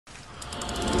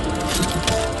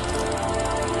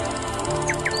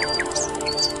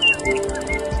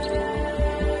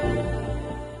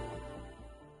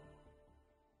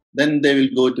Then they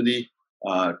will go to the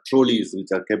trolleys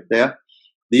which are kept there.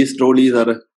 These trolleys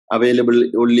are available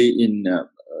only in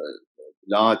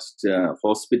large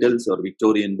hospitals or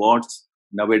Victorian wards.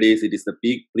 Nowadays, it is the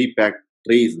pre-packed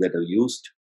trays that are used.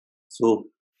 So,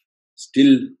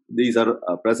 still these are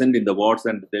present in the wards,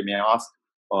 and they may ask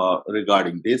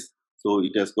regarding this. So,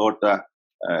 it has got a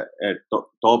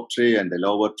top tray and a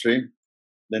lower tray.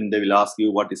 Then they will ask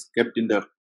you what is kept in the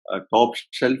top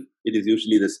shelf. It is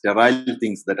usually the sterile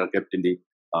things that are kept in the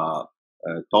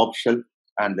top shelf,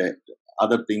 and the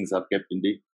other things are kept in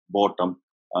the bottom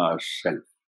shelf,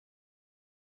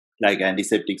 like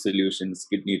antiseptic solutions,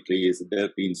 kidney trays,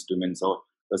 therapy instruments, or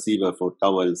receiver for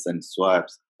towels and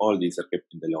swabs. All these are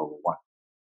kept in the lower one.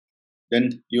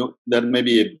 Then there may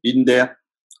be a bin there,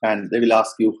 and they will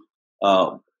ask you,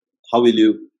 how will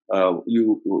you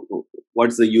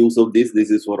what's the use of this? This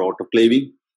is for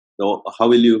autoclaving. So how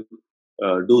will you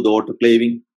do the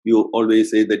autoclaving? You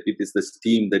always say that it is the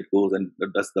steam that goes and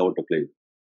does the autoclave.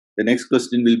 The next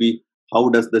question will be, how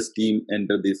does the steam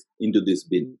enter into this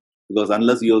bin? Because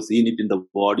unless you have seen it in the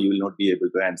ward, you will not be able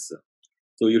to answer.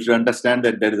 So you should understand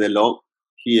that there is a lock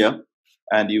here,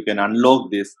 and you can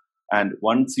unlock this. And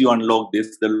once you unlock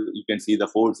this, you can see the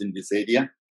holes in this area,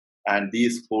 and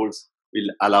these holes will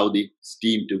allow the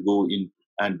steam to go in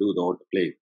and do the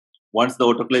autoclave. Once the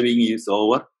autoclaving is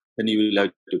over, then you will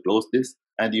have to close this,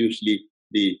 and usually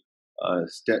the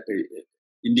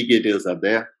indicators are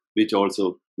there, which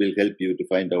also will help you to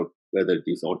find out whether it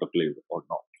is autoclaved or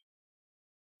not.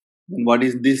 And what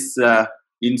is this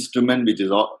instrument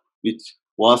which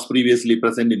was previously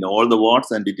present in all the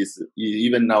wards, and it is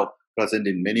even now present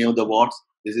in many of the wards?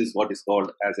 This is what is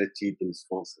called as a Cheadle's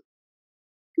forceps.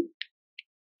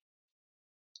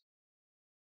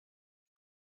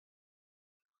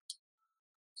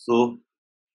 So,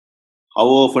 how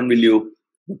often will you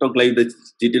autoclave the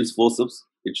Cheadle's forceps?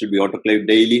 It should be autoclaved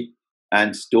daily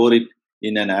and store it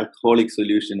in an alcoholic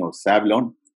solution or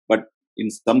Savlon. But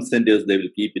in some centers, they will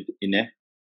keep it in a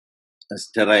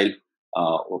sterile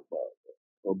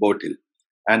bottle.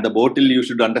 And the bottle, you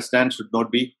should understand, should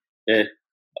not be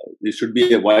it should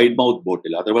be a wide mouth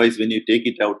bottle. Otherwise, when you take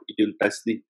it out, it will touch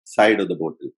the side of the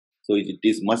bottle. So it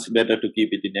is much better to keep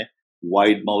it in a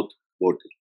wide mouth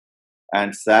bottle.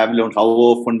 And Savlon, how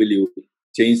often will you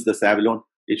change the Savlon?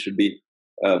 It should be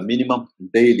minimum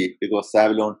daily, because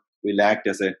Savlon will act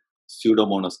as a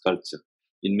pseudomonas culture.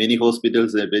 In many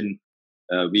hospitals, when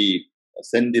we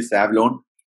send the Savlon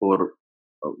for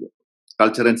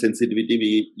culture and sensitivity,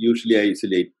 we usually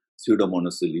isolate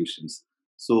pseudomonas solutions.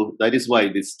 So that is why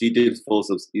this Cheadle's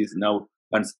forceps is now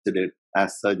considered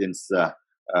as surgeon's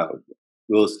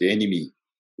worst enemy,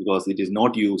 because it is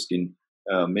not used in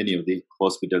many of the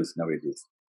hospitals nowadays.